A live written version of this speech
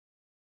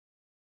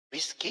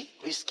Risky,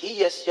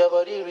 yes, your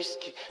body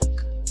risky.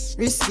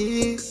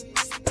 Risky.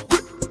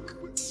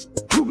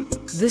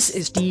 This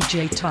is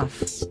DJ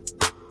Tough.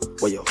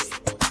 What yo?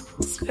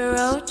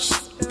 Roach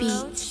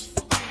Beats.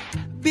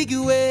 Big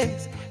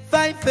ways,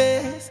 fine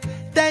face,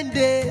 10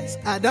 days.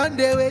 I don't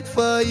dare wait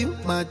for you,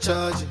 my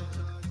charge.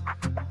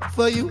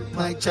 For you,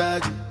 my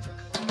charge.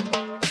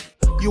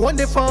 You want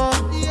the phone?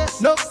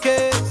 No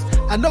case.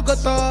 I no go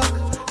talk.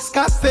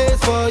 Scarface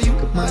for you,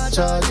 my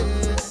charge.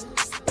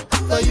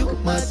 For you,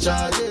 my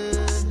charge.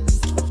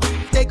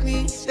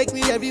 Take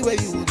me everywhere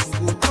you want to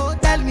go. Oh,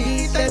 tell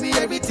me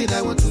everything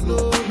I want to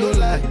know. No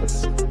lie,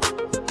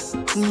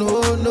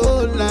 no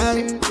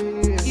lie.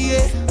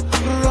 Yeah,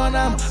 run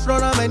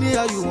am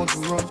anyhow you want to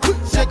run.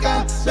 Check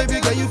out, baby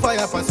girl, you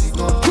fire pass it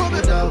on.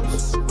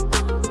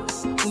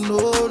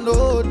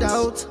 No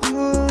doubt.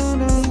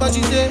 But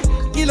you say,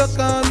 kilo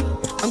come,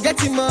 I'm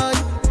getting money,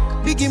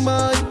 biggie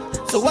money.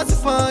 So what's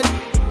the fun?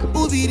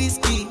 Who be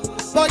risky?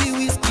 Body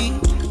whiskey,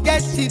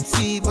 get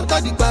tipsy, but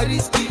all the bar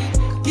risky.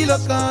 Kilo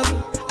come,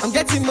 I'm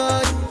getting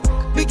money,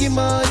 biggie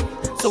money.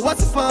 So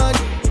what's the fun?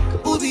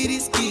 Who be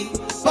risky?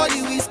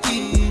 Body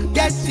whiskey,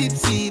 get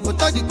tipsy,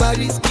 but all the bar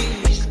risky.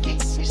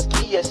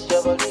 Risky, yes,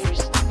 your body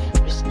risky.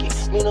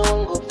 Me no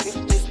one go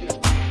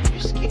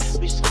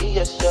 50-50. Risky,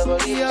 yes, your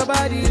body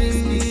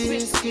risky.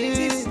 Risky,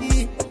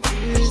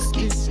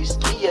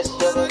 yes,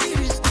 your body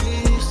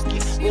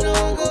risky. Me no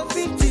one go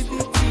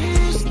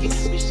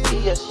 50-50. Risky,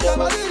 yes, your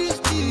body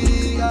risky.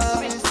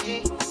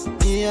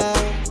 Yeah,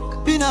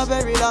 been a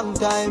very long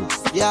time.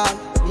 Yeah,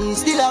 me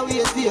still a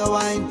wait for your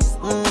wine.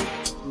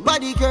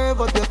 Body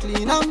curve up, you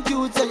clean and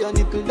cute, so your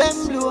nipple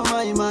them blow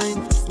my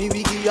mind. Me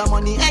we give you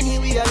money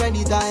anywhere,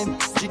 anytime.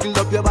 Jiggle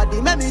up your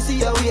body, make me see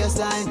your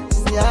waistline.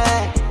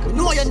 Yeah, you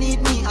know you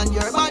need me and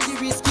your body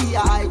risky.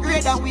 I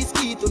grade and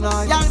whiskey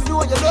tonight. Yeah, you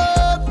know you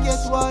love,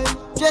 guess why?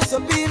 Dress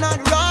up in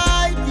and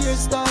right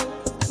hairstyle.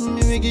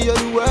 Me we give you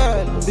the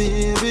world,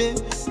 baby.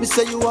 Me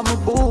say you are my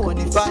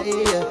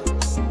bonafide.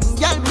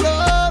 Girl, me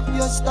love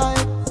your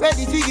style.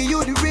 Ready to give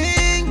you the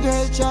ring,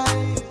 girl,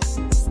 child.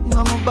 You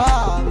are my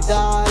Barbie,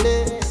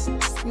 darling.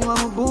 You are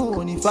my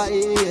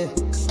bonafide.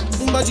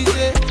 But you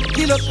say,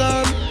 kilo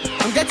come,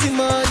 I'm getting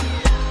money,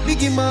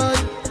 biggie money.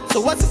 So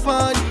what's the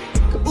fun?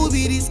 Who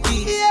be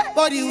risky?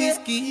 Body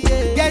whiskey,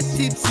 get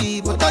tipsy,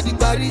 but all the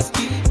bar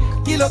risky.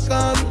 Kilo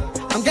come,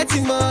 I'm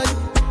getting money,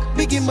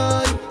 biggie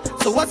money.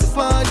 So what's the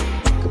fun?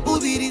 Who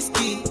be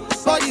risky?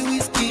 Body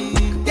whiskey,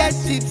 get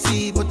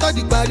tipsy, but all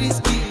the bar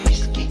risky.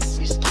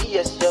 Risky,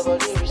 yes, your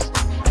body risky.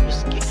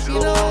 You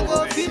know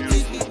go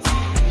 50-50.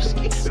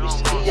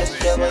 Risky, yes,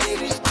 your body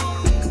risky.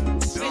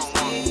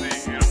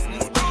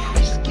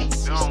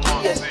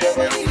 Yes, your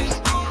body risky.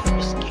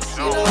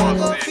 You know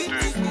go 50-50.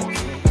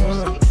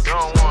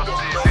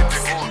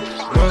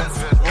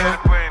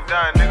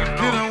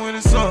 Get on with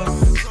the sauce,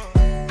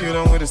 get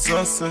on with the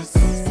sauces,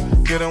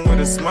 get on with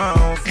a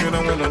smile, get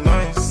on with the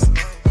noise,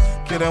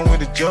 get on with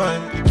the joy,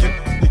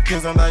 your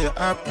kids are now you're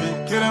happy,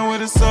 get on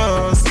with the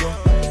sauce,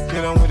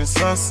 get on with the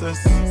sauces,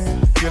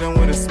 get on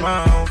with a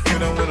smile,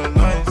 get on with the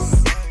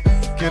noise,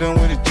 get on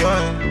with the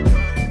joy,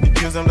 your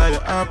kids are now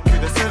you're happy.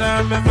 They said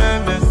I'm a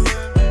menace,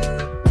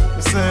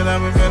 they said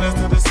I'm a menace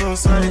to the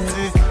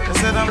society, they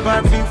said I'm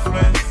bad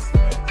influence.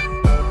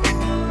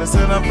 They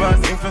said I'm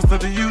bad influence to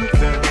the youth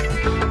then.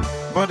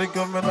 But the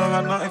government don't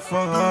have nothing for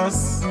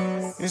us.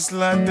 It's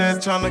like they're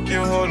trying to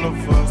kill all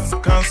of us.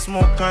 Can't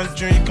smoke, can't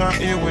drink,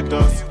 can't eat with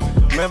us.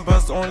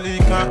 Members only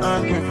can't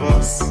hang with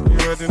us. You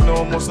already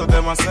know most of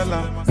them are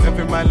seller.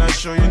 Every mile I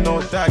show you know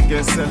that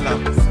get seller.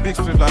 Big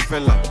split like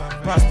fella.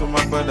 Pass to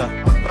my brother.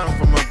 Bang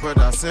for my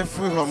brother. Say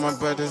free for my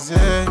brothers,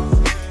 yeah.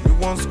 We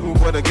want school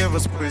but they gave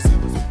us prison.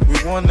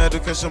 We want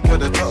education but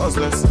they taught us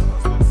lesson.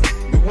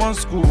 We want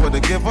school but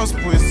they gave us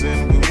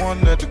prison. We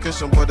want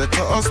education but they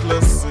taught us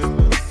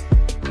lesson.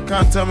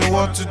 Can't tell me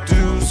what to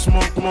do.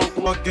 Smoke,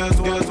 girls,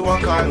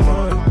 what I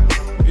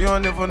want. You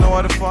don't even know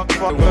what the fuck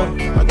I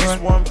want. I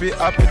just want to be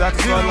happy,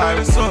 that's all I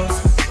want.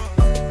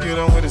 Get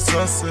on with the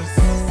sauces,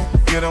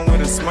 get on with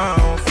the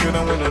smile, get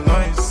on with the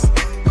noise,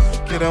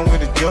 get on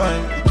with the joy.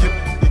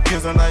 Your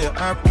kids are now you're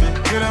happy.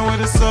 Get on with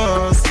the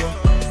sauce,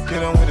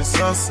 get on with the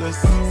sauces,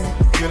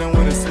 get on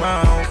with the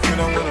smile, get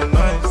on with the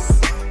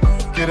noise,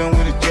 get on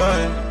with the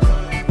joy.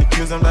 Your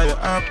kids are now you're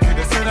happy.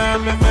 They said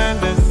I'm a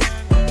menace.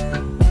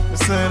 They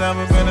said I'm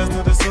a menace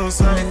to the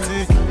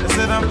society. They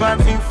said I'm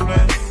bad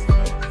influence.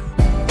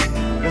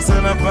 They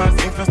said I'm bad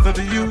influence to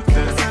the youth. They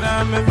said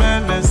I'm a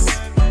menace.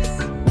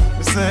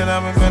 They said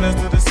I'm a menace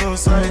to the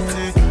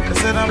society. They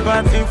said I'm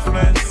bad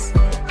influence.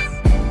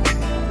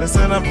 They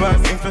said I'm bad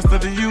influence to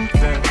the youth.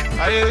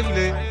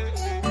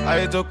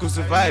 I don't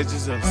crucify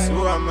Jesus.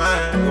 Who am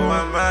I? Who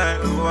am I?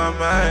 Who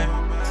am I?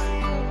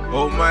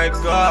 Oh my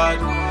God,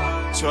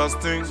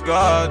 trust in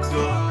God.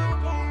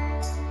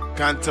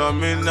 Can't tell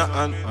me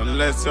nothing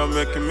unless you're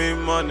making me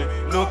money.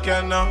 Look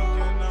at now.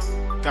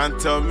 Can't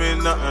tell me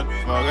nothing.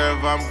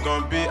 Forever I'm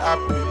gonna be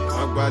happy.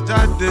 Agba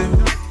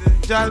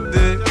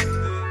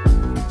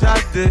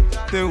jáde,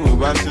 te wo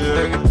ba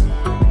ṣe rí.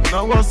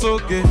 Náwó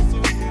sókè,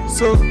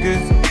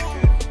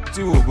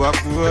 Two back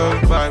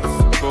world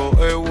vibes go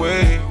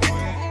away.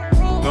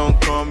 Don't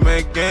come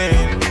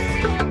again.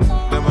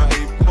 Them a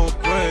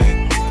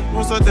hypocrite.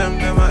 Most of them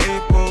are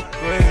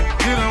hypocrite.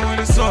 Get on with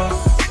the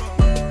sauce.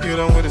 Get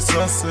on with the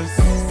sauces.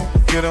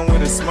 Get on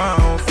with a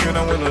smile. Get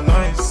on with the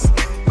noise.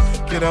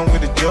 Get on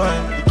with the joy.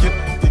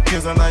 You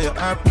kids are now you're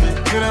happy.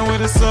 Get on with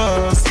the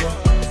sauce.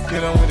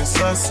 Get on with the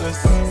sauces.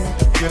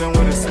 Get on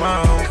with a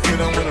smile. Get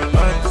on with the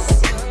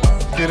noise.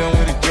 Get on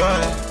with the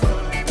joy.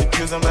 The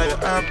kids are now you're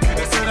happy.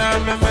 They said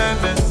I'm a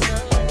menace.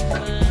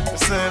 They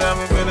said I'm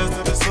a menace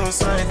to the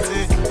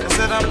society. They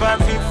said I'm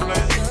bad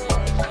influence.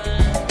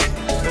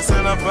 They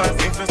said I'm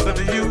bad influence to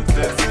the youth.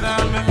 They said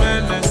I'm a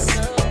menace.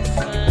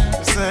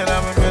 They said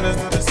I'm a menace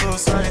to the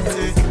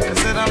society. They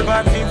said I'm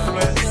bad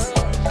influence.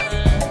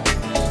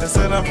 They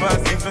said I'm bad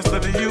influence to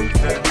the youth.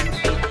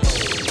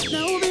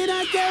 Now we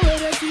don't care where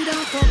they see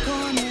down for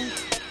corner.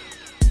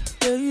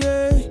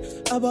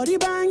 Yeah. A body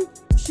bang,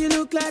 she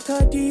look like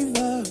a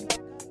diva.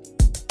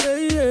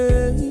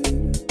 Yeah.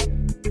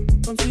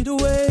 Come see the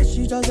way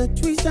she does a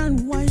twist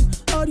and whine.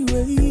 All the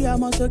way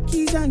I'm on the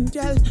keys and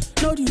gel.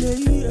 No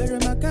delay, her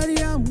and my carry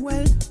I'm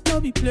well. No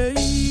be play.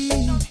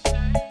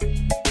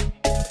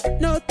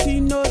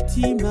 Naughty,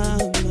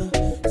 mama.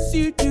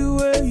 See the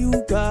way you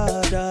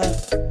got her.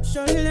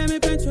 Surely let me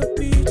paint your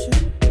picture.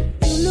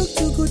 You look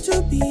too good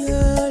to be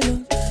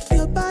alone.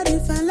 Your body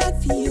fine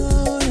like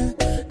Fiona.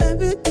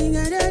 Everything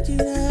I did in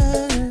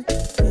her.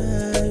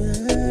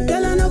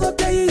 Girl, I know go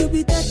play you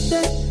be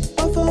dead.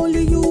 Or for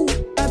only you,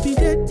 I be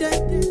dead.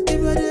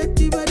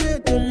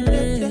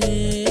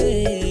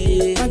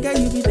 I got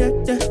you be dead.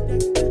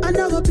 I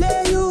know go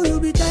play you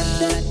be dead.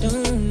 I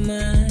don't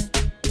mind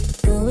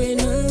going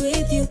on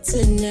with you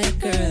tonight,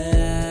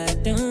 girl. I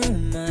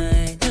don't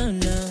mind.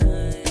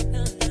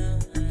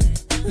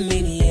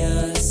 Maybe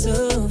you're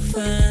so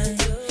fine.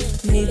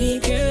 Maybe,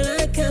 girl,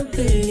 I can't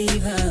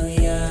believe how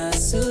you're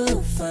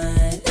so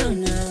fine. Oh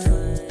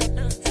no,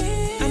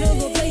 I don't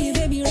go play you,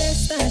 baby.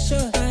 Rest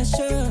assured.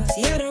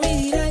 See, I don't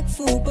really like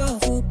football.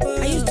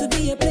 I used to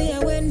be a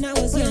player when I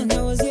was young.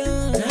 Now I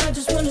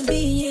just wanna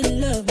be in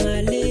love,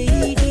 my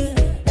lady.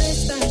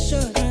 Rest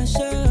assured.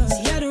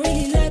 See, I don't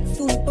really like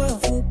football.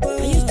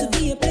 I used to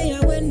be a player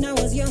when I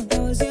was young.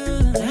 Now I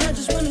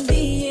just wanna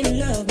be in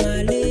love,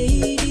 my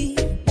lady.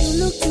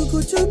 You look too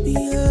good to be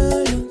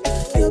alone.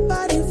 Your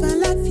body fine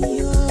like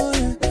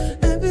Fiona.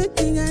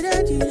 Everything I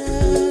did in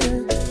her.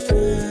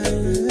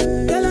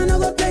 Girl, I know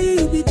go play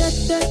you be dead.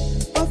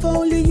 Or for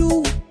only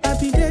you, I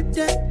be dead.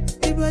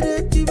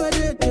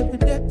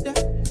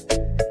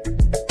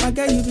 I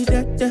got you be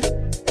dead.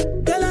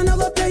 Girl, I know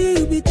go play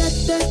you be dead.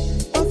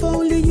 Or for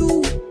only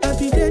you, I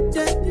be dead.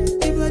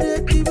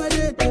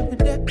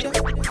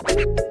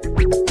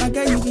 I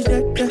got you be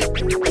dead.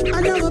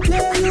 I know go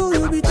play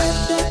you be dead.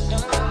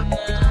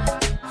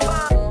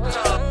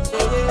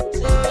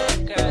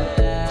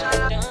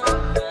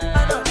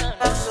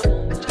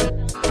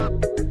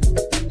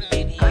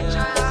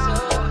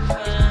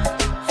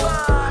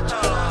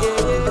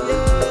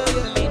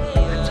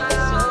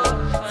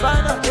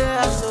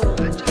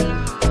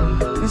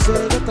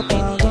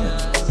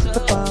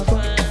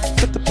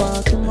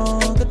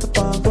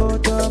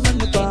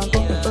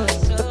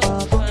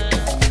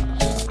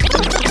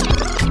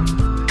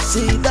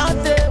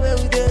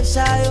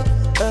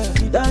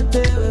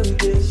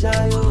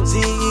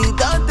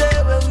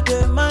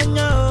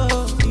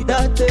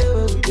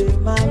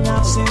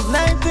 Since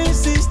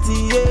 1960,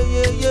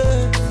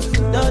 yeah.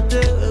 Don't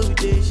tell where we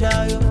dey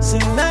shy.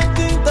 Since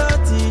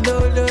 1930,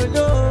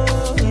 no.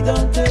 We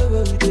don't tell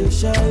where we dey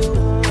shy.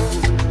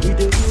 We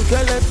dey do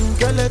skeleton.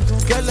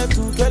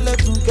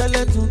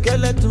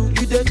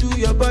 You dey do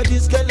your body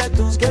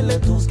skeleton.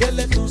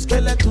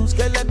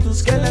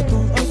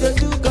 You dey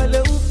do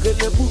kele.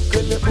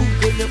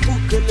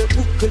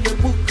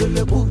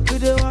 You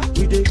dey what?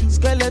 We dey do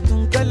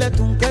skeleton. Don't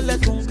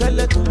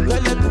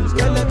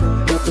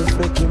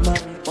fake your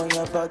money on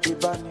your body,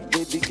 bunny.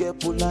 Baby girl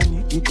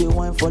Pulani, you dey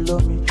wine follow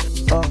me.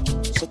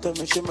 So tell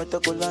me she meta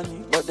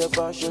Kulani.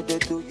 Whatever show they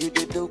do, you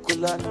they do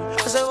Kulani.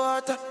 I say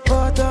water,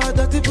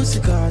 dirty pussy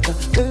carter.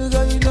 Baby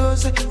girl, you know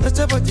say that's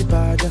a body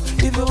bad.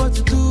 If you want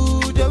to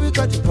do, then we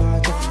got the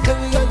part.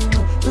 Baby girl, you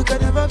know we can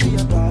never be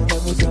a part.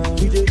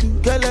 We dey do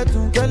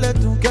skeleton.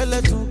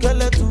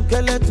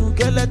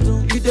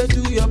 You dey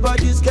do your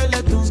body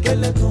skeleton. You dey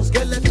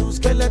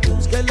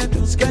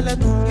do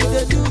skeleton.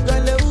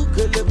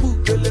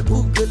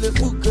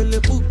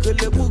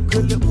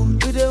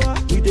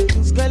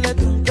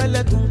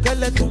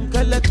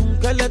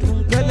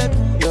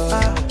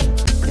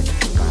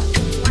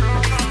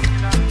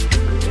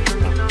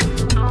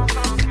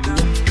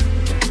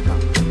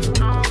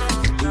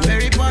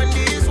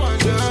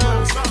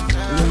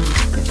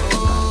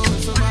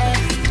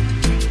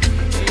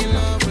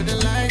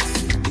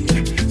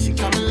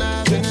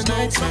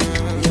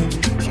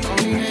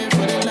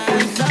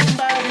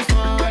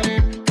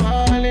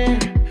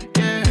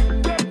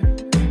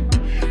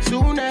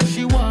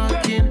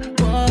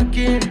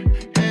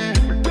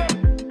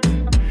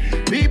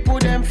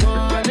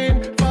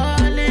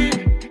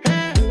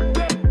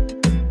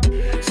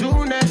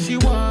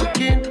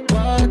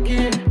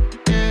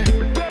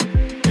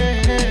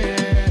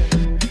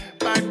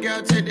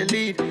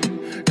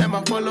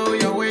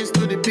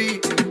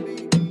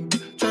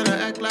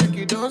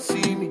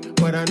 don't see me,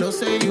 but I know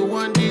say you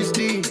want this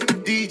D.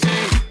 DJ,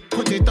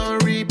 put it on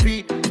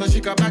repeat, so she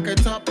can back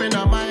it up in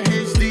my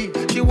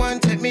HD. She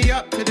want take me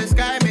up to the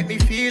sky, make me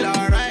feel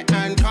alright,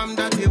 and come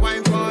dirty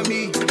wine for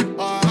me.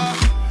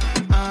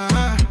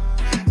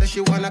 So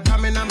she wanna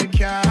come in on my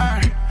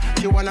car,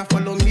 she wanna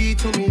follow me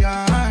to me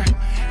yard.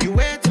 You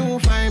way too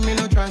fine, me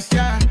no trust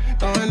ya.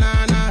 Oh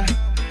nah nah.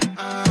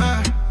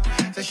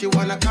 So she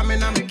wanna come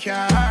in on my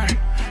car,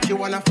 she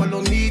wanna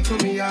follow me to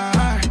me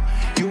yard.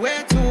 You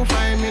way too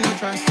fine, me no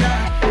trust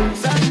ya.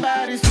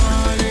 Somebody's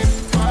falling,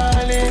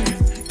 falling,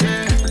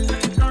 yeah.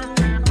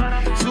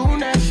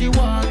 Soon as she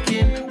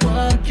walking,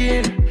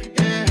 walking,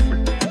 yeah.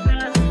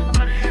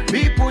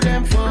 People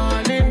them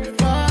falling,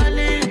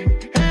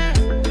 falling, yeah.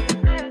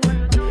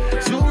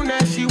 Soon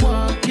as she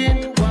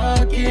walking,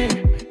 walking,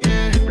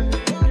 yeah,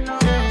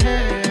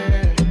 yeah.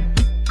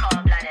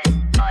 Cold-blooded,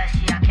 oh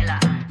she a killer,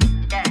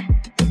 yeah.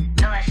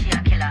 Know she a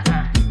killer,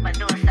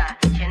 Medusa,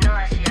 she know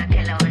she a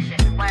killer. When she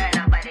wearing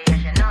her body, yeah,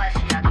 she know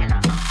she a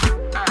killer,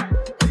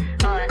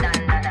 oh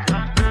done dada,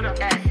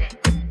 that's it,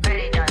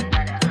 very done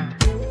dada,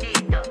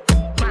 Tito,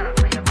 man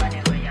for your body,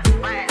 where you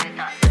wearing it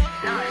up,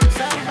 know she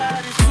a killer.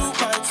 Somebody 2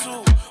 by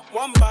 2,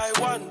 1 by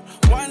 1.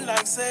 One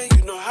like say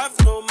you no have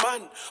no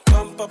man.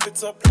 Pump up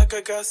it up like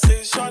a gas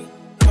station.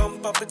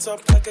 Pump up it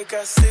up like a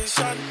gas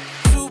station.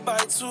 2 by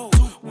 2,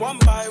 1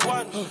 by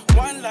 1.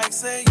 One like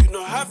say you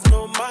no have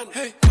no man.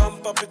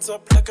 Pump up it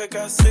up like a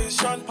gas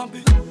station. Pump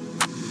it.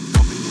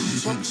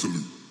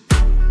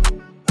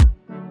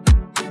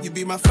 You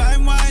be my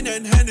fine wine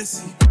and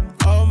Hennessy.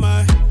 Oh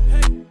my.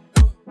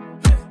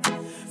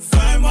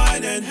 Fine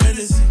wine and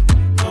Hennessy.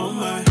 Oh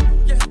my.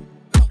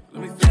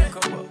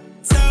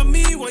 Tell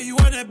me what you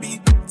wanna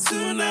be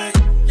tonight.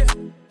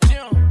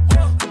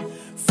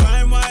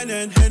 Fine wine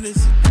and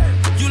Hennessy.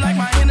 You like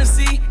my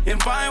Hennessy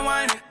and fine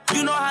wine.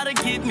 You know how to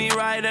get me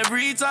right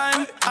every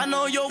time. I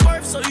know your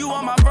worth, so you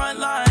on my front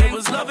line. It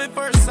was love at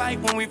first sight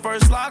when we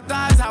first locked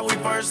eyes. How we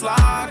first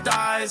locked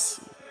eyes.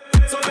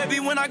 So baby,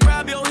 when I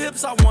grab your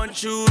hips, I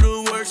want you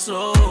to work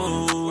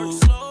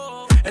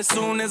slow. As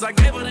soon as I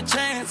gave her the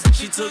chance,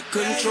 she took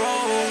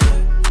control.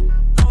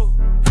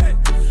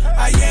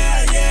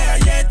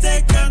 Yeah,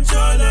 take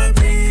control of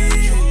me.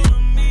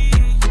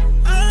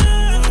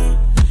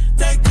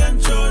 Take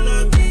control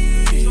of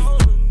me.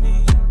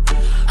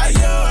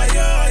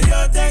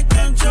 Ayo, take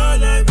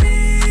control of me.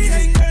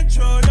 Take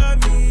control of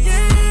me.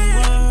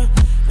 Yeah.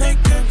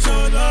 Take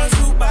control of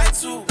 2 by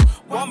 2,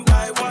 1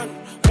 by 1.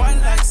 One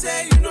like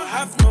say you no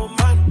have no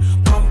man.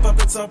 Pump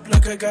up it up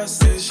like a gas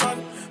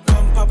station.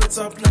 Pump up it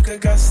up like a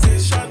gas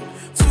station.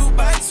 2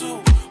 by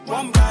 2,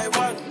 1 by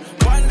 1.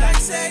 One like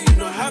say you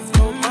no have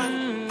no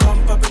man.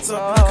 Pump up it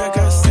up like a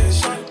gas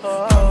station.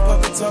 Pump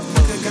up it up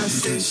like a gas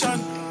station.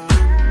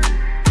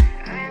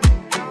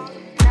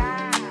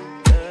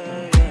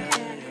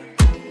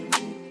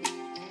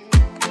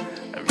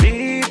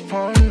 Reap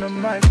on the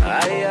mic.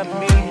 I am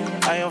me,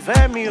 I am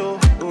Femi, oh.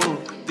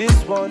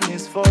 This one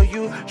is for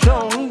you.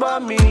 Shongba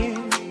me,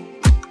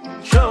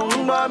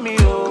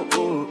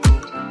 oh.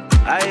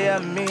 I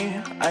am me,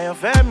 I am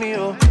Femi,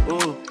 oh.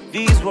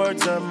 These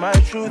words are my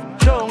truth.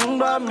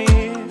 Shongba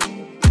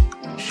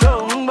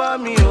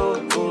me,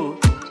 oh.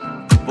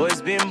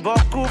 Boys been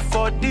buckle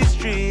for these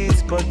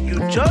streets, but you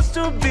just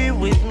to be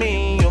with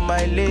me, oh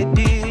my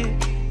lady,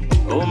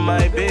 oh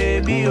my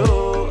baby,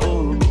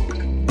 oh.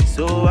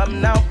 So I'm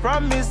now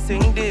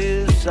promising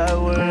this, I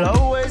will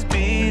always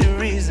be the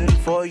reason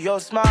for your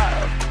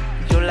smile,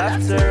 your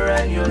laughter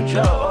and your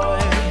joy.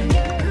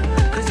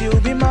 Cause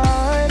you'll be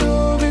mine,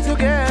 we'll be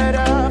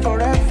together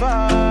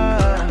forever.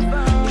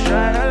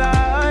 Shine a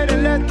light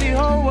and let the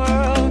whole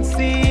world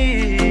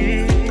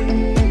see.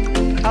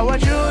 I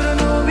want you to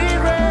know be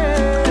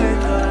great,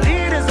 the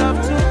leaders of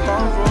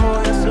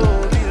tomorrow. You're so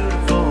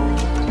beautiful,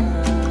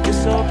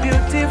 you're so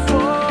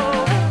beautiful.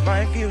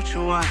 My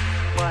future wife,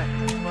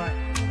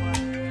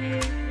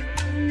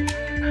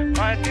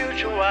 my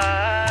future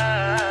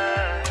wife.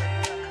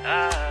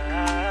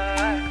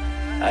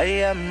 I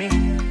am me,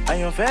 I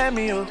am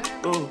Femi,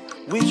 oh.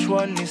 Which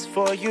one is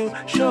for you?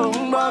 Show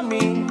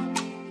mommy,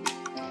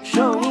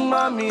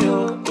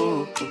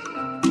 oh.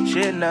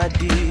 She not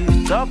the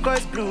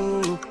turquoise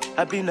blue,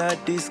 I been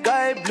at the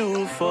sky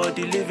blue for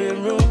the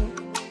living room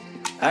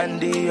and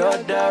the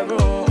other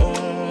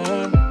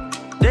room.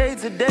 Day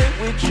to day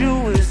with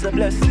you is a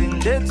blessing.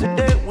 Day to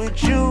day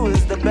with you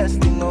is the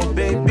best thing, oh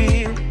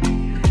baby.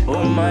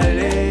 Oh my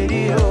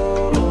lady,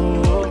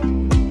 oh.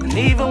 And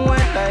even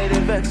when I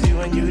dey vex you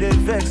and you dey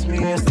vex me,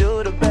 you're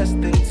still the best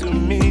thing to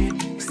me.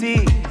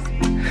 See,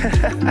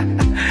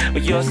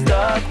 but you're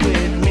stuck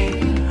with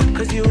me.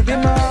 Cause you'll be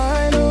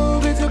mine, we'll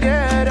be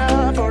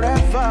together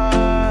forever.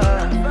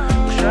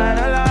 Shine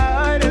a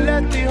light and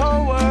let the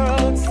whole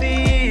world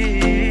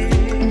see.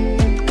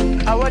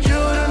 I want you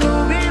to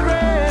know be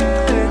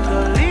great, the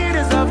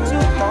leaders of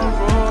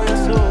tomorrow.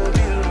 You're so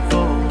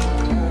beautiful,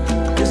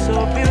 you're so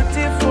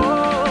beautiful.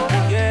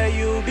 Yeah,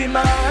 you'll be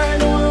mine,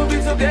 we'll be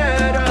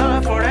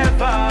together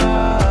forever.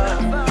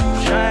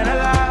 Shine a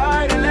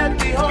light and let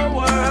the whole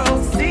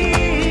world see.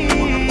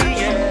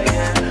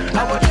 Yeah,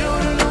 I want you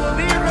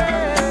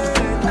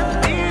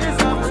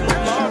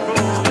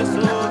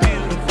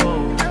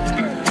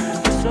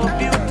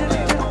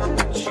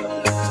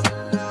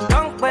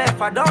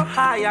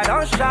high, I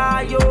don't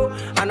shy, yo.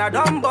 And I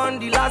don't burn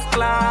the last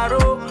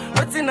claro.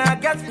 Nothing I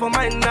get for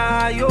my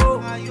now, yo.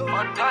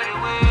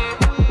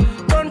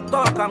 Don't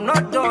talk, I'm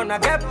not done, I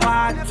get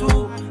part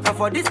 2. And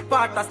for this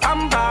part, I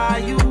stand by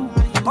you.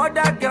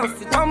 Other girls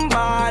sit on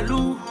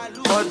Balu.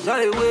 But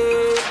the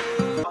way.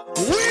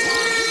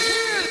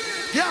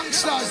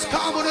 Youngsters,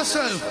 calm on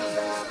yourself.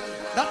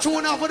 That's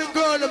one out for the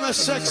girl that is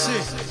sexy.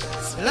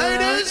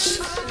 Ladies,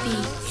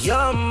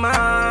 you're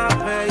my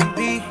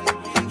baby,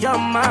 you're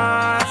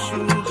my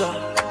sugar.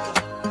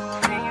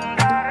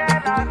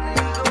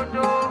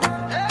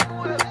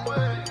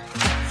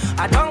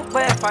 I don't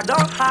quaff, I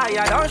don't high,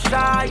 I don't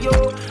shy,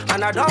 yo.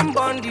 And I don't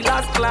burn the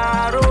last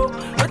claro.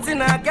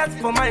 Nothing I get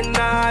for my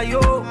now,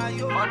 yo.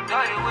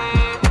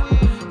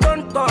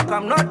 Don't talk,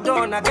 I'm not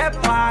done, I get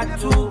part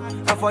 2.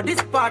 And for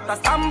this part, I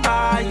stand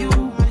by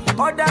you.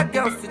 Other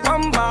girls sit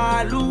on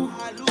Balu.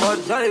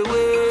 But the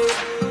way.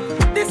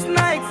 This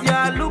night,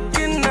 you're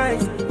looking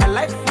nice. I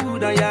like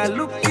food and you're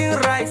looking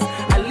rice.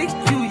 I lick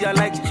you, you're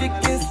like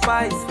chicken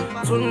spice.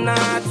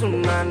 Tonight,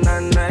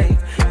 night.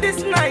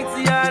 This night,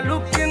 you're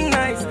looking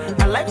nice.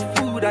 I like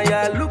food and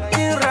you're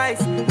looking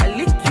rice. I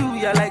lick you,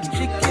 you're like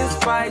chicken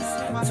spice.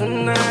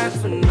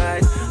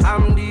 Tonight,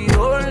 I'm the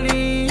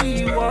only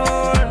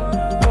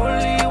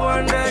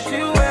one that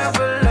you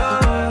ever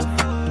love.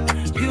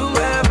 You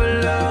ever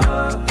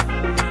love.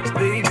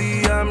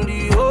 Baby, I'm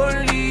the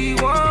only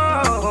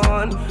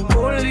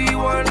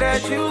one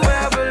that you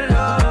ever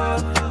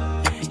love.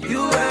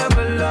 You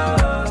ever love.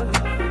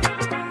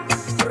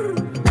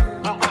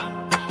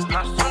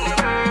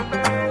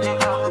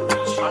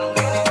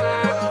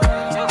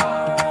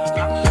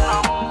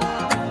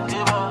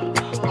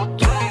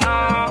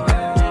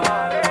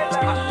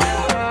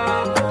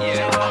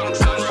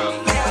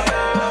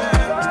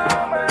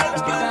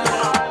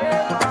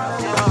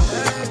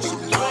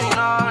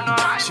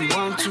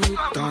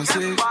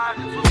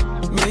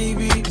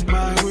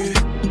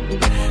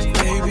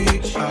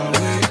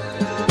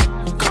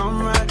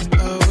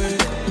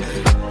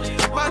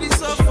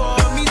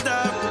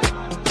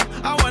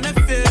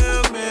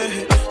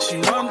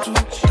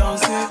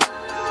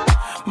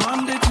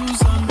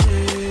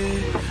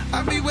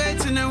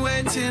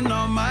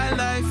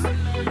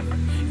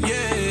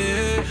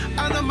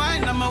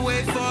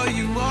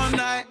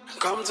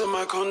 Come to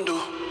my condo,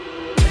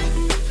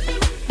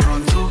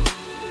 pronto.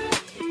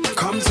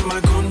 Come to my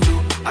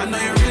condo. I know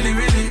you really,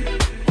 really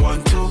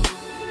want to.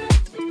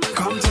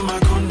 Come to my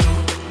condo,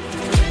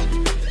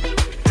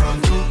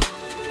 pronto.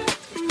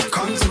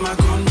 Come to my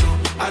condo.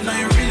 I know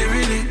you really,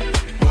 really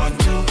want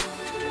to.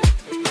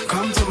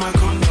 Come to my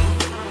condo.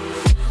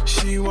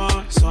 She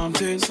wants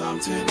something.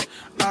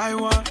 I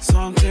want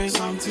something.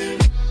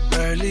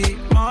 Early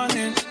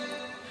morning,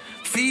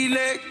 feel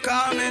it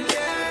coming.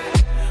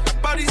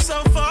 Body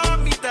so for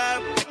me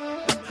that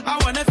I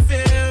wanna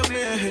feel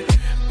it.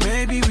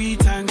 Maybe we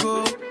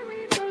tango,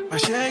 my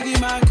shaggy,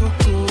 my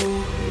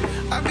cocoa.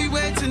 I'll be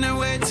waiting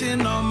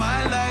all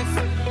my life.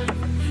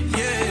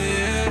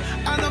 Yeah,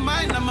 I don't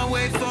mind, I'ma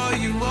wait for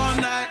you all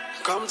night.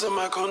 Come to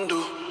my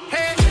condo,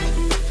 hey,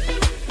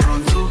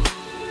 pronto.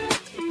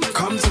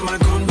 Come to my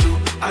condo.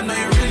 I know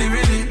you really,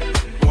 really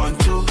want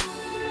to.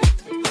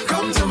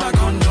 Come to my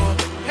condo,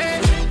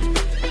 hey,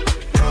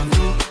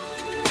 pronto.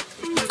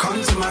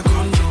 Come to my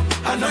condo.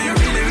 I know you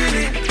really,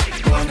 really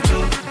want to.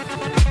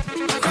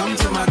 Come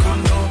to my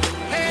condo.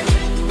 Hey.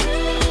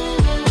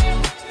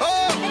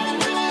 Oh.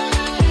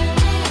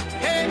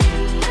 Hey.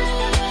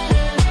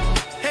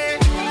 Hey.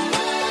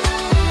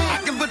 I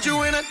can put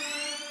you in a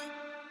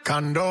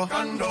condo.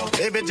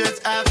 Baby,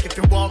 just ask if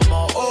you want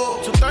more.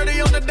 Oh,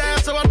 230 on the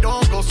dance, so I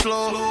don't go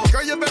slow.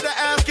 Girl, you better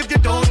ask if you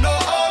don't know.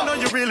 Oh, no,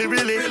 you really,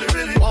 really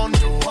want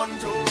to.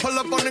 Pull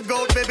up on the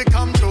goat, baby,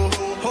 come through.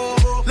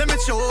 Oh, let me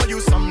show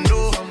you some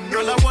new.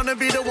 Girl, I wanna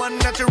be the one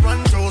that you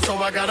run to, so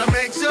I gotta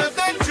make sure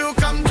that you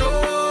come to.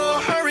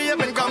 Hurry up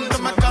and come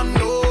to my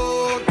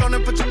condo. Gonna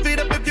put your feet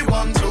up if you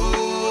want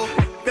to.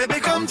 Baby,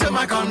 come to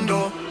my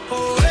condo.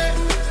 Oh, hey.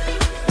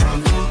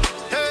 Condo.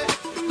 Hey.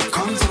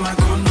 Come to my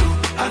condo.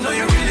 I know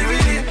you really,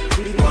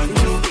 really want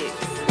to.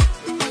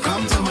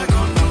 Come to my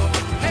condo.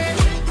 Hey.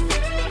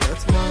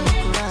 That's my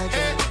courage.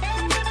 Hey.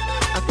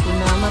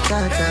 Hakuna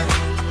matata.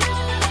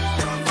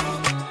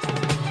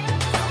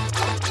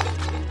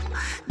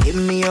 Give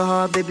me your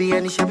heart, baby,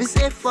 and it shall be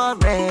safe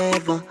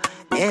forever,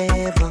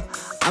 ever.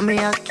 I'm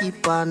a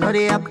keeper, not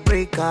a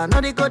breaker,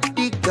 not a good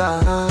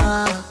digger.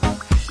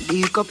 Do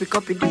you copy,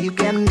 do you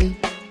get me?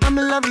 I'm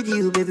in love with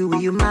you, baby, will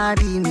you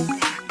marry me?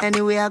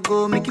 Anywhere I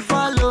go, make you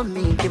follow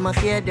me. Keep my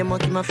fear, them,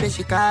 keep my face,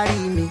 you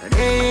carry me.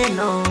 Rain,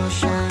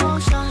 ocean,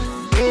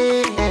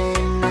 day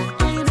and night.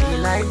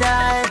 Till I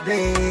die,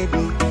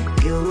 baby,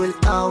 you will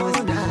always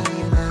be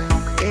mine.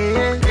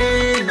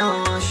 Rain,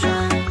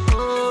 ocean.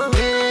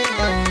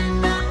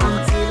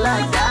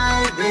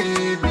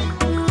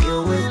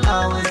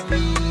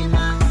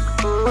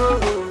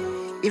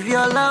 If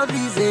your love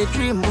is a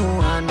dream,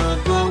 I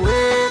not go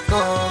wake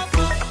up.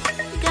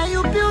 Girl,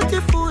 you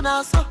beautiful,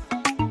 now so,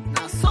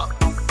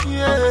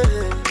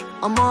 yeah.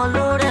 I'm all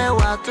over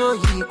what to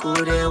you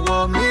could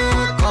ever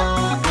make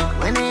up.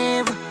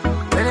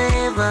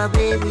 Whenever,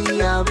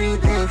 baby, I'll be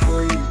there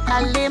for you.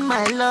 I lay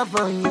my love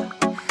on you.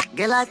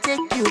 Girl, I take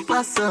you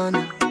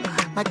personal.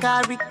 My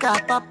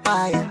carica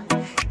papaya.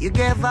 You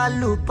get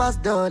value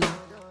past dollar.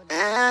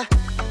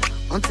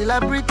 Until I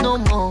breathe no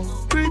more.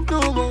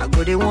 I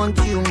go they want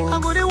you more.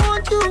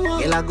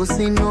 Girl, I go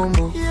say no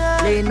more.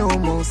 Play no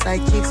more.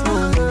 Side chicks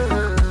no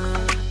more.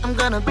 I'm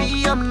gonna be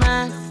your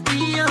man.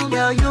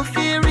 Girl, you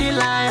feel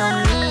rely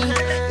on me.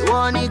 You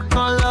want it,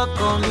 come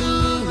look on me.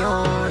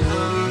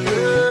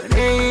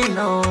 Rain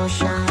or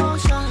shine,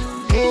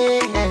 day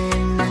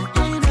and night.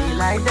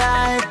 Till I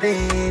die,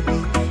 baby,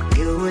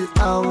 you will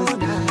always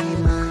be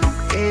mine.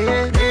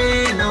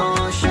 Rain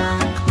or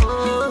shine,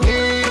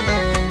 day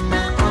and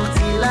night.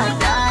 Until I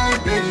die,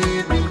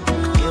 baby,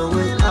 you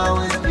will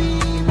always be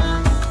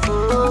mine.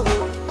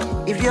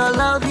 If your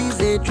love is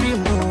a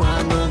dream,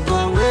 I know go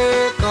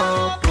wake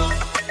up.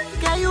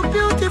 Girl, you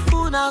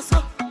beautiful now,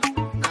 so,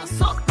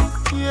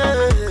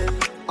 yeah.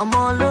 I'm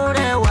all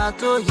over what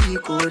to he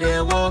could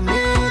ever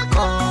make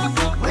up.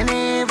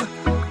 Whenever,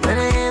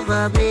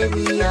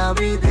 baby, I'll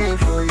be there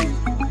for you.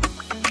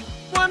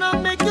 Wanna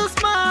make you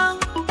smile,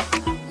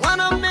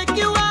 wanna make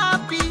you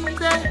happy.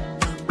 Say,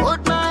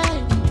 hold my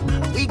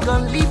hand, we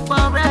gon' live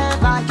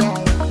forever,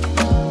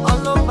 yeah.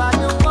 All over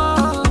the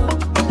world,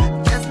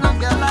 there's no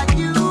girl like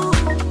you.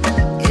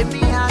 Give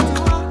me how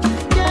to walk,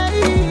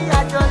 yeah,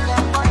 I don't let.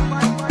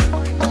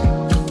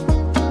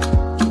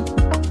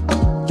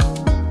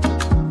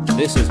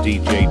 This is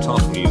DJ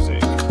Tough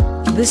Music.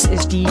 This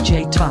is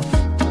DJ Tough.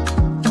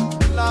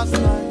 Last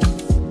night,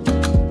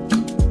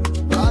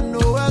 I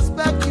no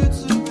expect you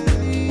to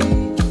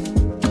believe.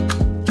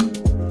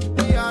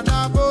 Me and I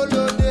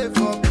bolo day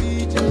for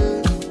PJ.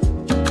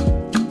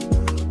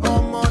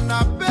 I'm on a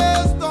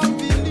base, don't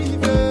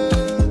believe it.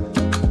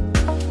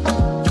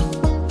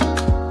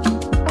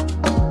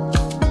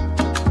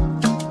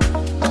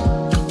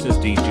 This is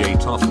DJ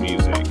Tough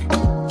Music.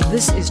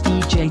 This is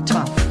DJ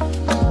Tough.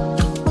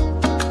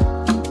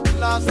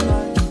 Last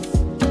night,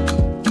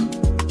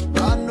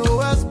 I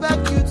no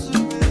expect you to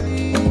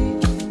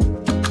believe.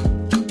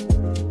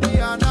 Me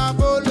and I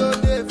bolo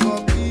day for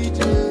PJ.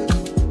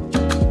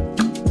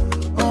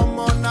 I'm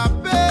on a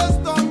base,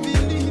 don't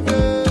believe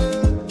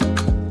it.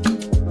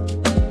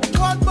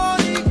 What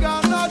money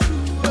cannot do,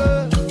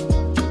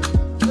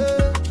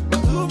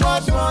 too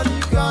much money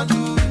can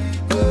do it.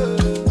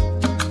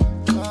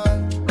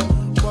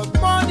 What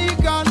money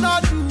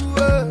cannot do,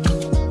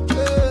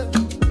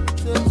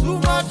 too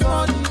much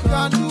money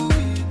can do it.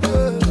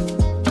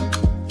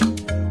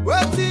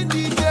 Waiting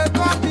DJ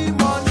copy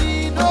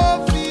money no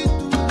fit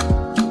do.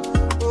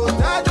 Oh,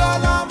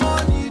 $10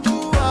 money do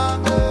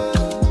am.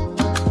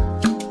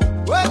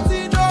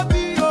 Waiting no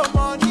be your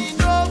money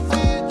no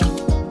fit do.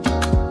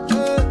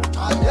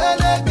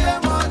 Adeleke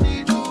money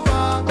do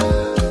am.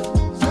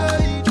 Say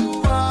he do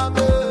am.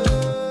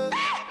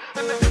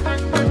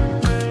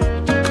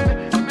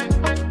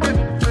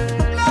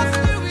 Bless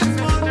me with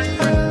money.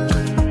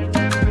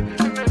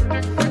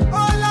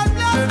 Oh, Lord,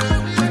 bless me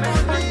with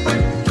money.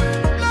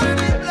 Bless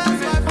me, bless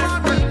my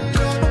family.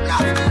 Lord,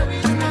 bless me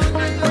with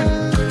money.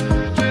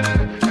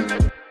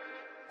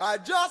 I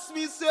just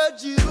me say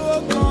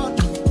Jiro God.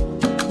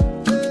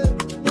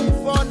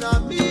 Before na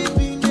me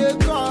bin dey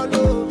call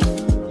oh.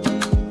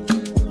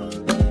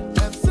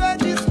 Dem say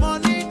this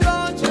money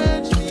don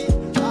change me.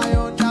 I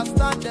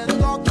understand dem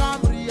talk am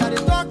real.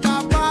 They talk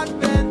about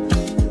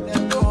Bentley.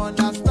 Dem no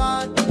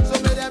understand. So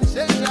make dem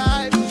change their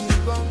eye.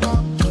 Gong.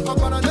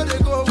 Okoro no dey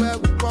go where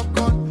we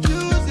popcorn.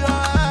 Use your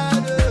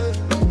head,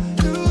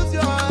 use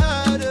your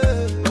head.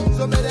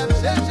 So make dem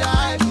change their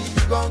eye.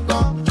 Gong.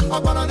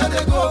 Okoro no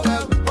dey go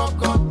where we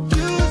popcorn.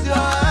 Use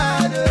your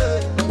head,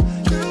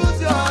 use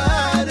your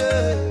head.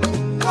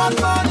 What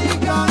money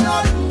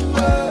cannot do,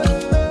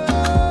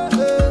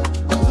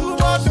 too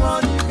much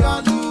money can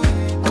do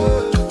it.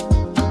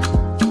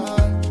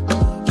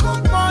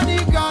 What money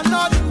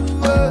cannot do,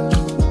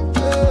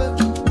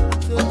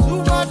 too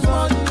much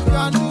money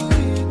can do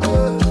it.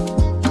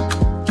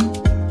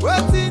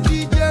 Waiting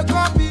DJ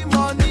copy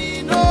money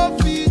no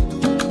fit do.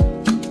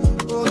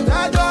 Oh,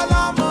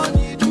 $10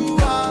 money do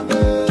am.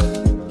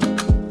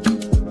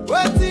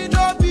 Waiting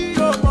no be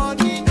your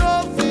money no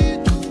fit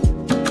do.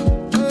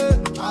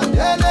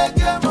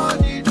 Adeleke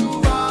money do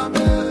am.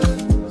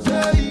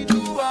 Say he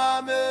do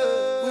am.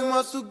 We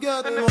must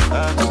together.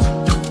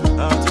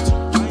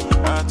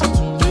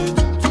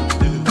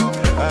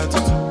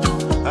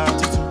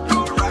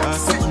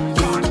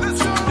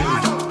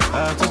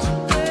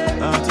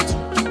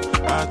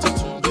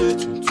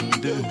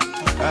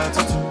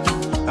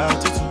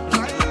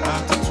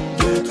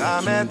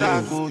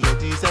 Ametaku, your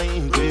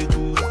design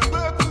greku.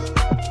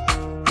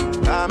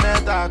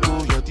 Ametaku,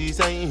 your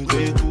design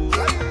greku.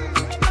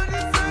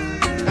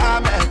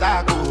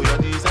 Ametaku, your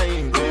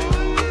design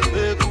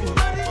greku.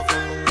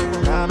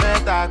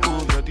 Ametaku,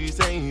 your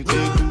design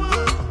greku.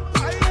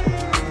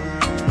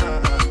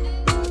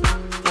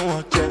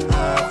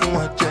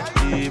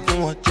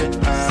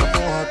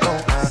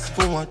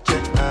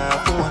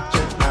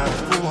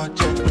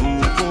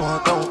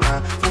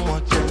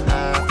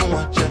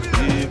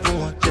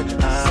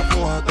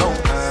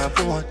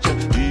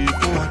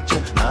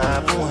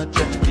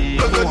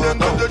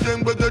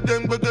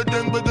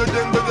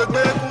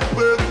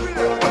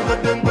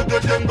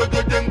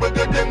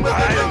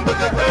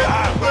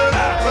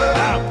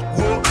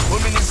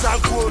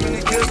 wo mi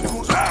ní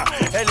kéku.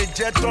 Ẹ lè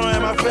jẹ́ tán ẹ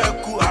máa fẹ́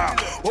kú.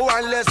 Ó wà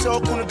ń lẹ́sẹ̀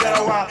ọkùnrin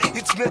bẹ̀rẹ̀ wá.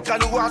 Ìtìmẹ́ka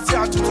ni wá sí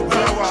àtúntò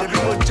bẹ̀rẹ̀ wá. Ṣèbí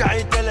mo já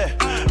yín tẹ́lẹ̀,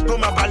 tó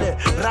máa balẹ̀.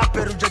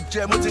 Rápẹ̀rù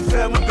jẹjẹ mo ti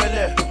fẹ́ mú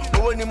bẹ̀lẹ̀.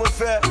 Owó ni mo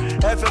fẹ́,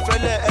 ẹ fẹ́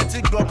fẹ́lẹ̀. Ẹ ti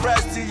gbọ́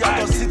price ti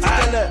yàtọ̀ sí ti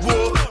tẹ́lẹ̀. Wo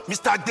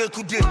Mr.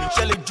 Gbekude,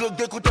 ṣẹlẹ̀ jó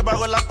Gbekute bá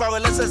rọlá parọ́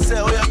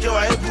lẹ́sẹ̀sẹ̀. Ó yẹ kí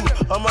wàá ébù.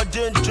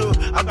 Ọmọdé ń jó,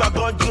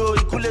 àgbàgbọ́n jó.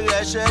 Ìkúlẹ̀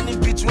rẹ̀ ṣẹ́ ní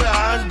beat where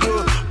I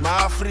handle. My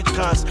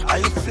Africans, are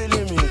you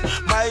feeling me?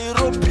 My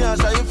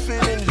Europeans, are you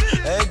feeling me?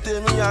 Ẹ̀yin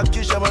tèmi yàn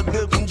kí ṣe máa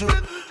gbẹ́kun jó.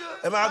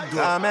 Ẹ má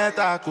gbọ́.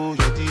 Kàmẹ́ta kò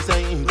yọ ti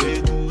sẹ́yìn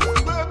gbẹ́kú.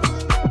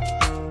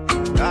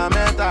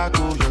 Kàmẹ́ta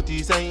kò yọ ti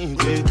sẹ́yìn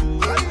gbẹ́kú.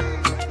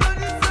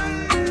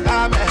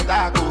 Kàmẹ́ta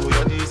kò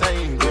yọ ti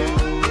sẹ́yìn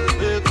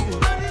gbẹ́kú.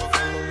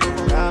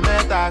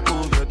 Kàmẹ́ta kò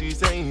yọ ti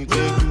sẹ́yìn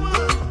gbẹ́kú.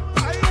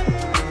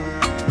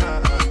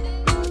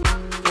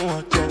 Fún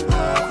wọn jẹ,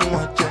 fún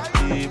wọn jẹ,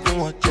 fún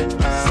wọn jẹ,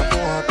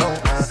 fún wọn tán,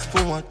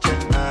 fún wọn jẹ,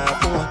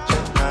 fún wọn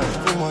jẹ,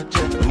 fún wọn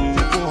jẹ,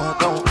 fún wọn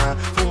tán,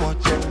 fún wọn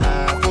jẹ,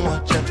 fún wọn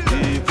jẹ,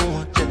 fún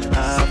wọn jẹ,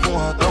 fún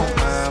wọn tán,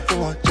 fún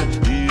wọn jẹ,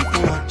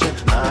 fún wọn jẹ,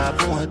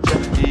 fún wọn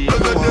jẹ,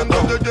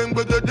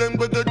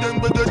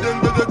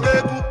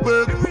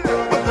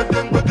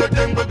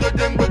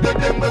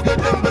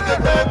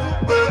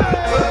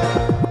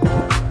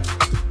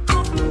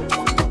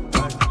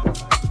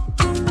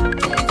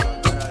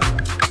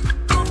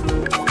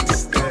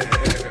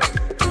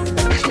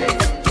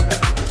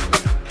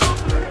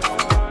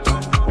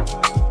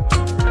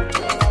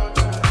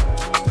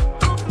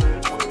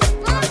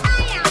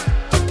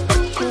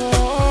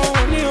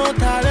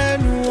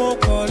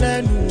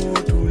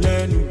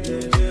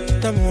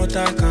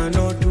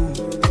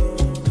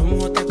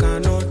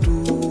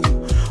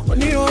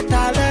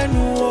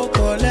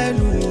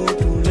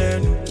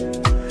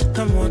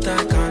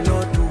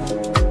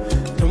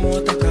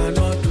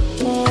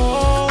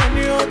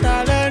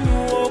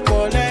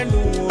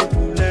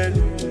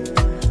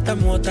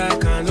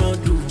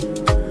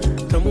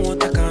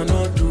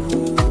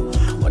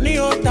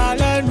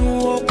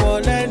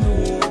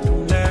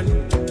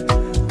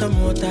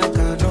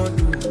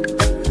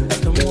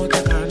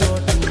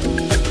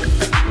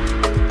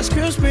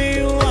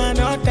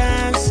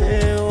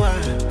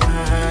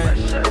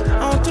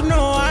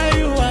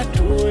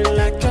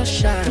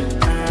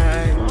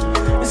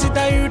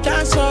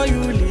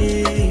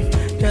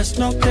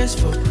 no place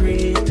for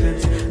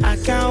pretense. I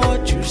can't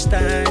watch you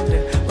stand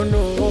there. Oh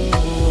no.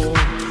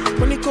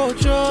 When you go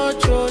jo,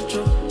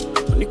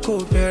 when you go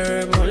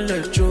very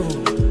much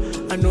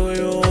I know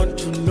you want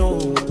to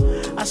know.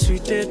 I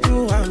sweet they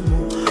do and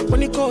more.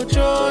 When you go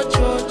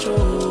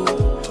jo,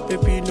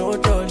 baby no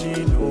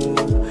darling no.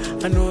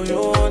 I know you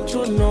want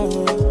to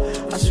know.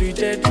 I sweet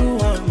they do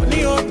and more. When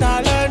you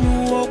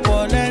talenu,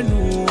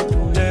 kolenu,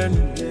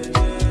 tulenu.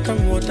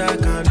 Come what I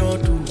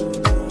cannot do.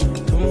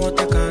 Come what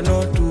I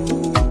cannot do.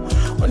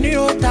 Ni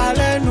o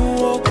talenu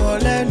o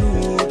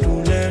kolenu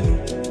tulenu.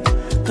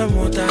 Come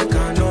what I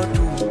cannot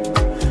do.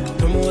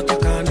 Come what I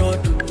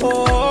cannot do.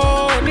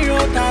 Oh, ni o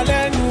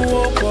talenu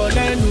o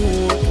kolenu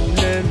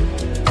tulenu.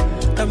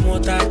 Come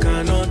what I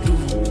cannot do.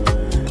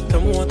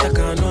 Come what I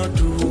cannot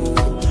do.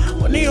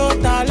 Ni o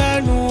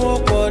talenu o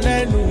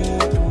kolenu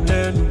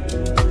tulenu.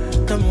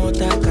 Come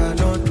what I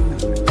cannot do.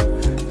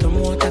 Come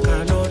what I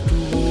cannot do.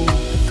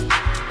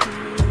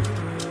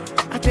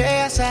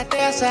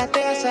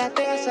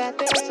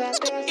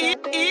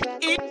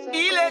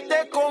 Il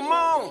était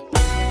comment?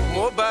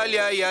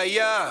 Mobile ya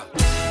ya,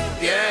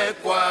 bien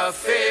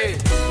coiffé,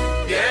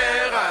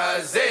 bien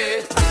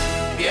rasé,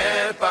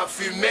 bien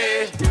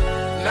parfumé,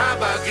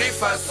 Naba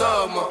griffe à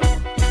somme.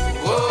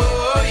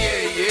 Oh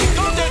yeah yeah.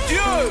 Nom de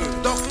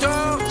Dieu,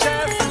 docteur,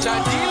 chef,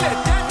 Jadi le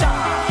teta.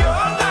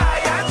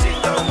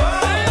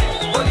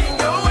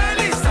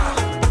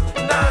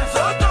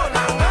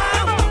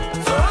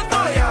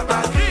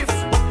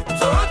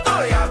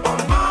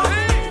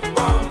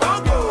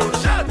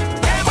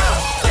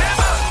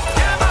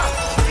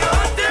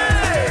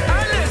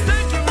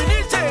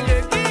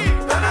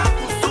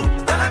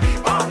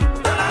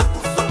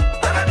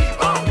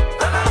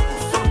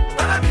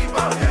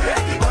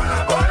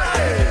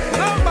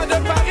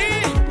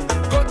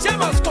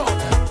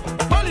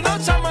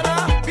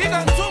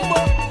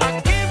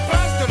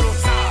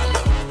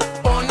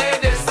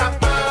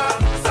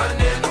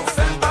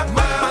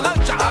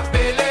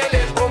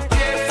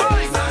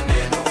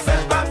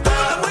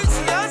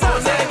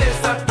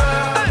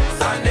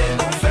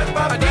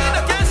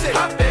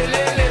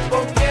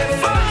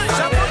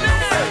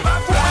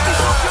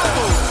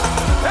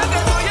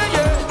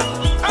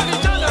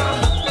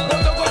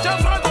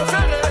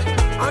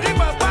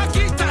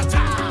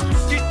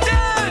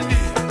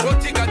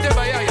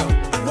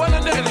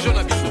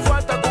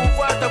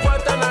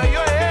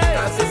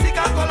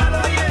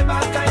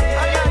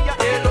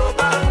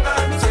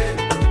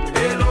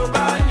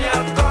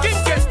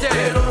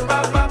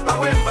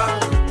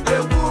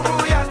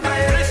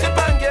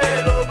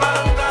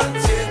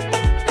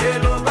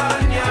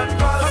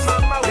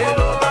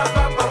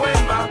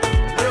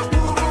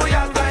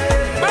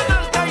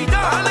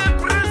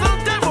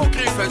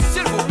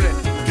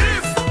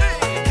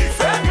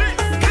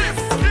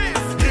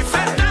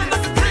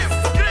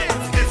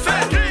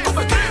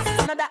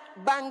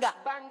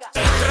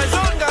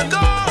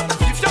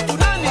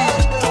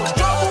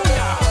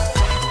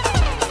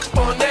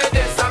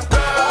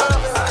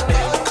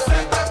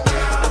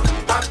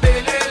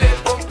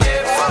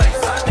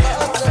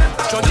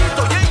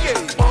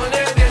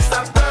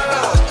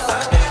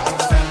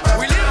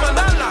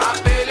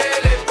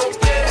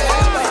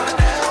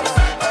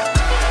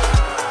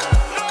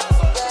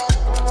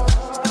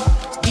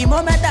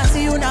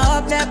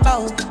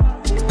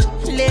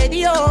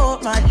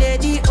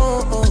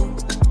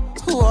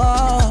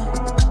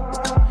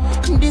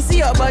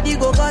 your body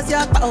go cause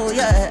your oh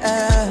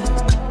yeah.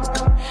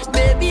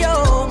 Baby,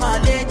 oh, my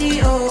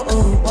lady, oh,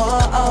 oh,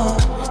 oh, oh.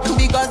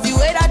 Because the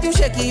way that you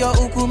shake your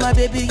uku, my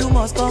baby, you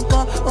must come.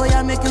 Oh,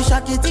 yeah, make you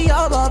shake it to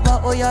your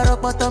baba. Oh, yeah,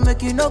 rock bottom,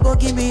 make you no go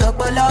give me your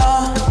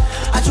bala.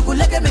 I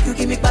chukuleke, make you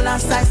give me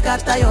balance size,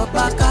 scatter your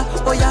baka.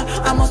 Oh, yeah,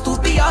 I must to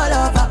be all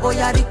over. Oh,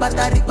 yeah,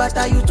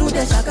 rikbata, you to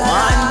the shaka.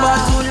 One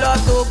bottle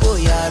of Togo,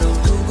 yaro.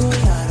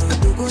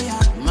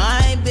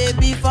 My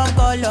baby from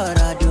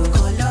Colorado.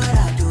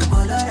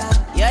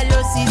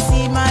 Yellow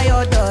CC, my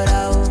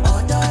odora, oh.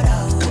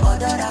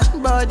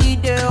 Body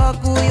de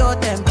oku your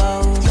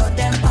temper,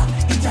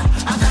 ija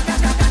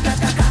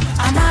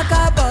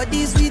amaka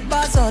body sweet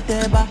bass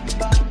oteba.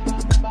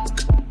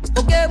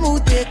 Oke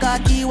mute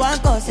kaki wan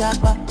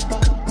kosiapa.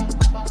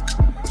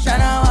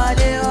 Shana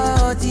wale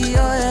oh ti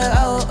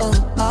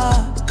oh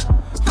ah.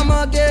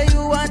 I'ma get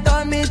you want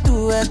on me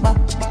to ekpa.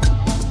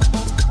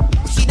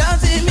 She don't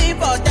see me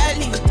for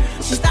telly.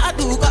 She start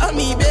to call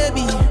me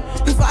baby.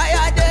 If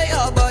I dey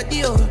your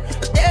body oh,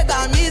 take a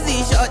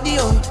easy shorty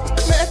oh.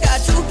 Make I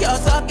choke your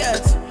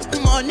socket.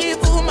 Money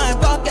full my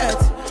pocket.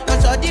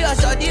 Ashodi,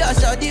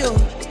 oh.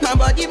 My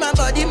body,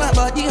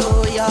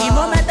 oh yeah. The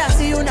moment I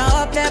see you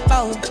now, up there,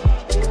 oh.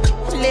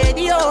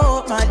 Lady,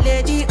 oh, my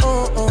lady,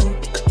 oh, oh.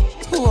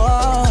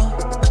 Whoa.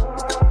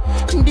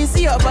 This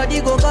your body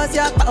go cause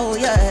your oh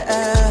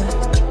yeah.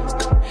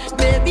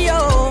 Baby,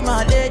 oh,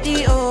 my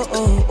lady, oh,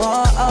 oh,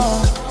 oh,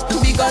 oh.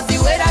 Because the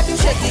way that you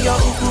shake your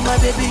uku, my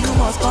baby, you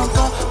must come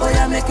for. Oh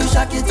yeah, make you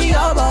shake it to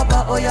your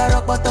baba. Oh yeah,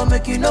 rock bottom,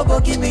 make you no go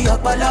give me your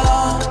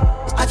bala.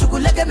 I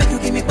chukuleke, make you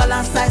give me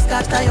balance size,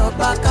 scatter your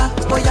baka.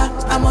 Oh yeah,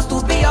 I must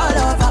to be all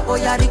over. Oh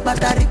yeah,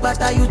 rikbata,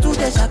 you to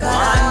the shaka.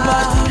 One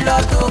bottle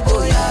of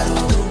Togo, yaro.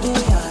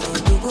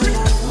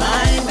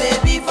 My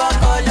baby from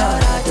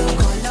Colorado.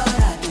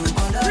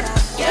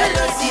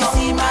 Yellow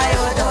CC, my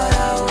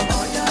odora, oh.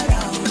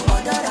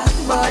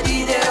 Body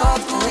they up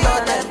to your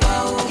temper,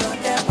 oh.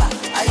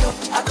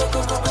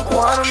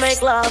 Wanna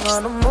make love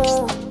on the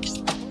moon,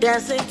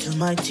 dancing to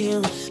my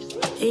tunes.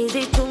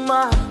 Easy too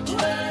much,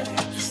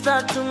 it's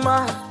not too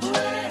much.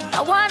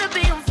 I wanna be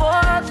in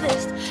fourth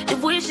list,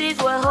 if wishes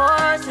were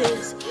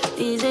horses.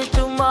 Easy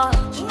too much,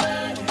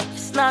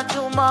 it's not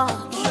too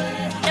much.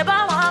 If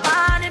I want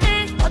money,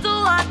 me, I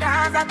do what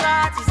dance, I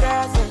got to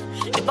say.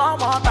 If I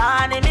want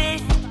money,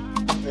 me,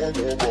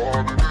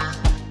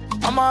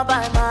 I'ma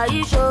buy my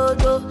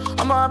shojo,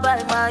 I'ma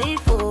buy my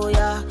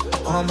foya,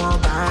 I'ma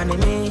buy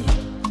me.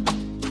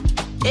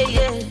 Yeah,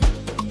 yeah.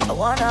 I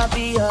wanna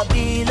be a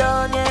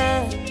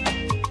billionaire,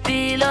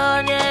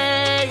 yeah,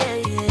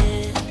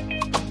 yeah.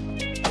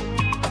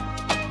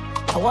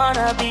 I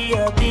wanna be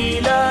a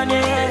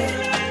billionaire,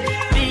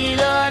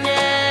 yeah,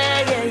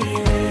 yeah.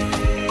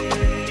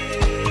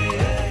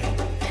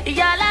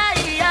 Yala,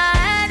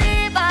 yeah,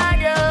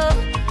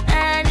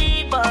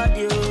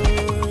 anybody,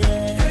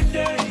 yeah.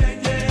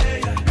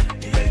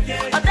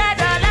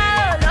 Otedala,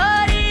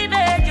 lori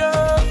mejo,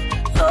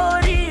 oh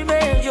yeah.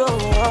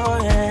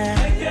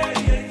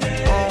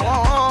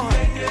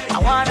 I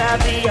wanna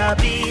be a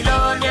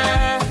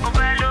billionaire,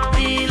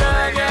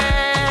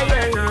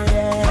 yeah, yeah.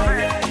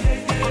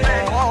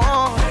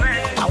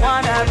 I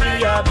wanna be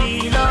a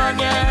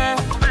billionaire, yeah.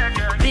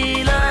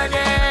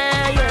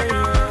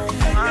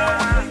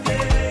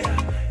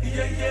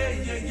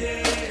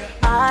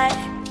 I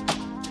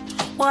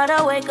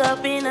wanna wake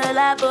up in a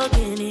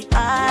Lamborghini.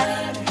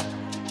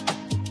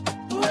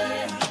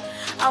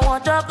 I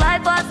want to fly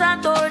for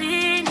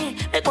Santorini,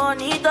 make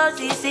money to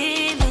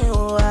see me.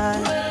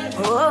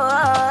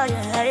 Oh,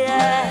 yeah,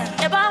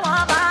 yeah. If I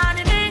want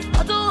money, me, I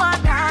do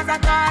what dance, I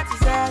got to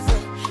say.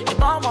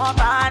 If I want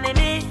money,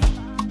 me,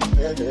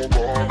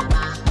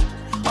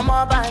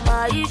 I'ma buy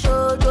my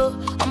shojo,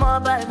 I'ma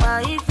buy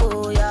my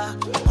foya,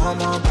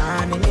 I'ma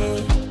buy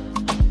me.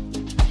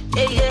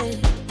 Yeah, yeah.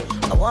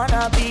 I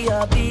wanna be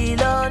a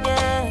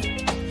billionaire,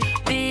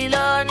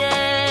 yeah,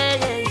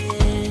 yeah.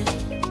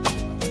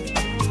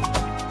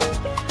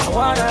 I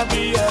wanna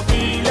be a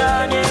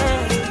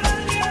billionaire,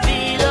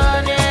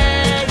 yeah,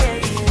 yeah.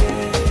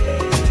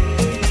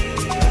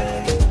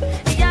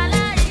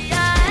 Yala,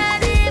 yeah,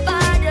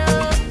 anybody,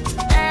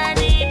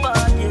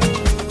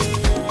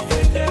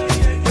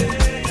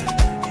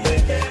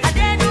 I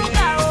didn't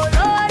go,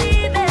 lori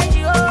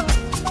mejo,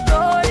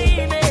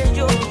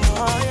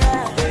 oh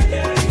yeah.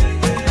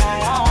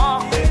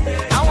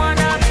 I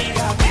wanna be a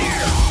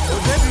billionaire. Oh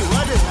baby,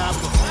 what did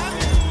happen?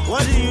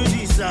 What do you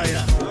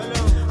desire?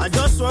 I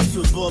just want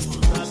to bubble.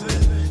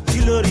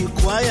 Kilo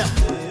require.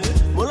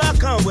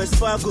 Molaka and West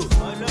Fargo.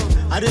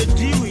 I dey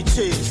deal with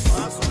chase.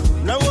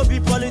 Now we'll be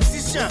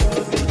politician.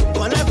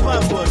 Collect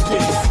power for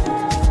days.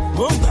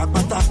 Mumba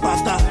pata.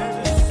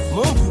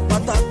 Mumbu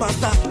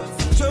pata.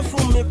 Show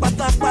for me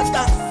pata.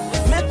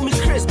 Make me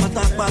crazy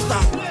pata.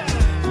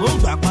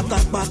 Mumba pata.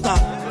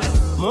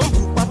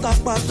 Mumbu pata.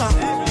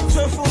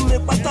 Show for me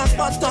pata.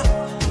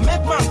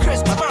 Make man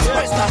crazy pata.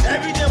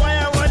 Every day why I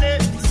want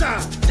it, sir.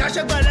 Dash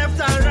it by left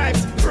and right,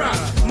 bruh.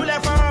 Mule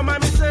for my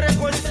mystery,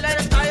 police let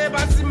it tie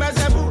back to my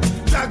zebu.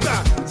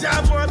 Dagba,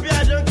 Jabo, I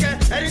don't care.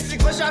 Anything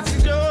go shot to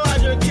do, I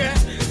don't care.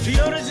 The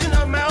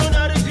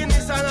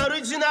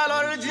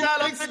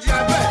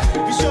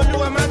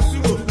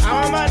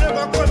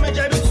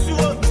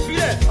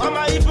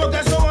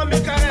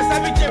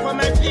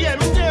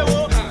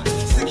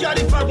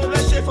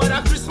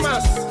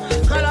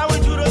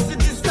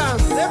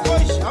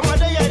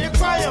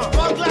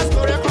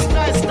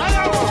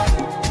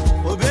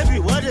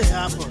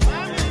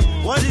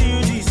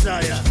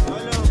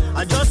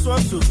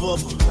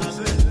bubble.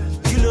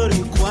 You know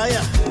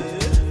require.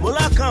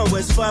 Molaka and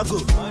West Fargo.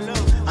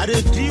 I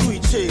dey deal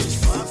with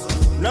chase.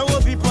 Now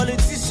we'll be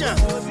politician.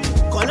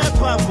 Collect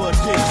power for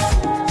days.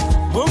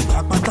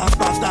 Mumba pata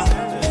pata.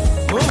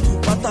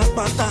 Mumbu pata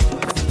pata.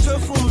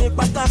 Tofu me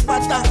pata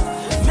pata.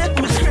 Make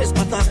me crazy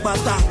pata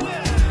pata.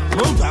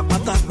 Mumba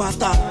pata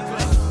pata.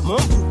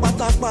 Mumbu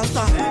pata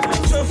pata.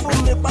 Tofu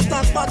me pata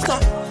pata.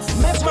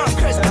 Make my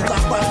crazy pata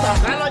pata.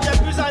 I know your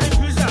pizza the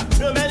pizza.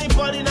 No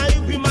anybody now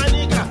you be my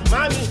nigga.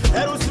 Mami,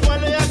 eru si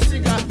wale ya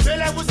siga.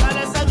 Bele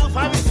busale sa do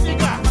fami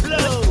siga.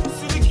 Flow,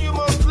 siliki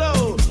mo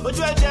flow.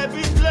 Oju eje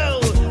be flow.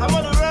 I'm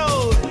on the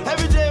road,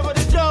 every day with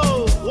the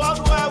dough. Walk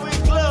while we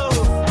glow.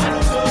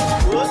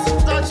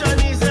 Touch your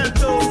knees and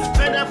toes.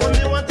 Bend up for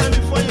me one time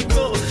before you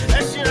go.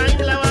 And she ain't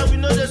like we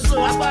know the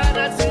show. I buy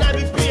that thing, I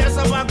be PS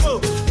of a go.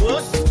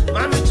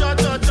 Mami cho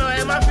cho cho,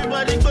 and my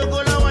people they go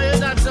low on you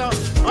that all.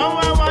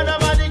 On one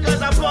nobody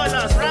cause I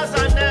bonus. Rats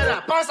and naira,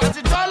 pounds and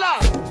 $1.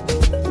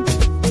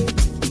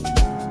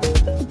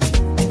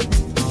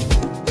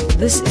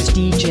 This is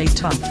DJ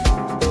Tough.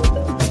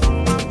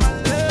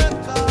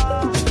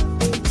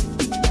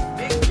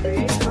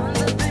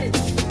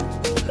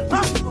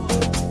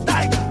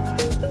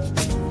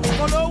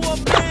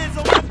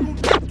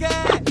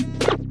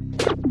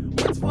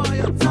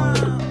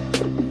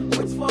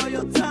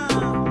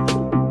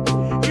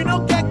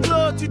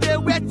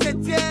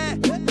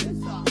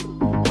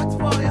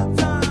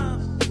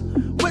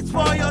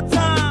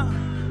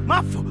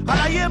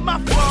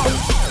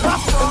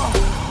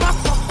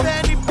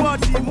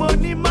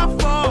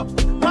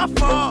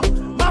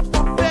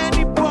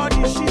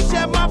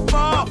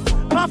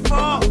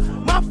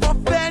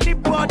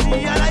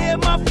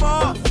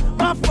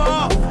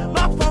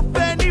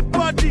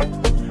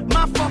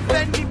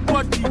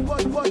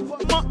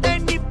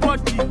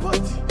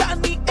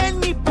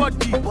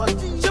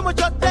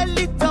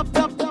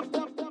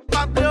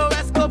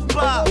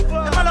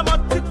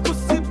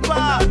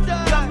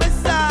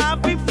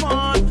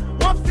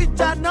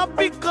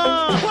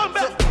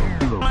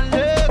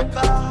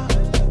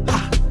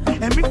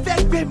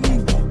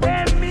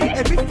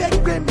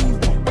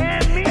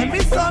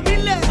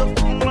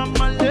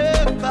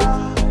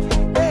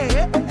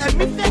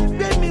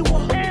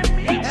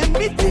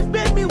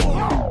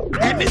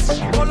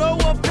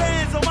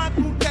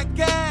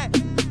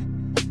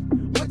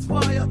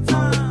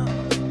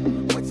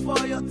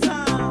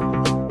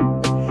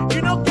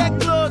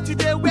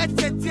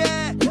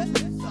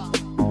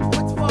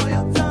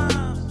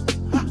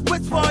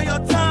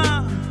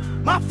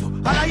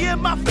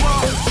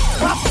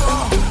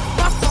 My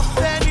fault,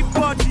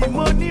 anybody,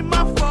 money, my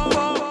fault.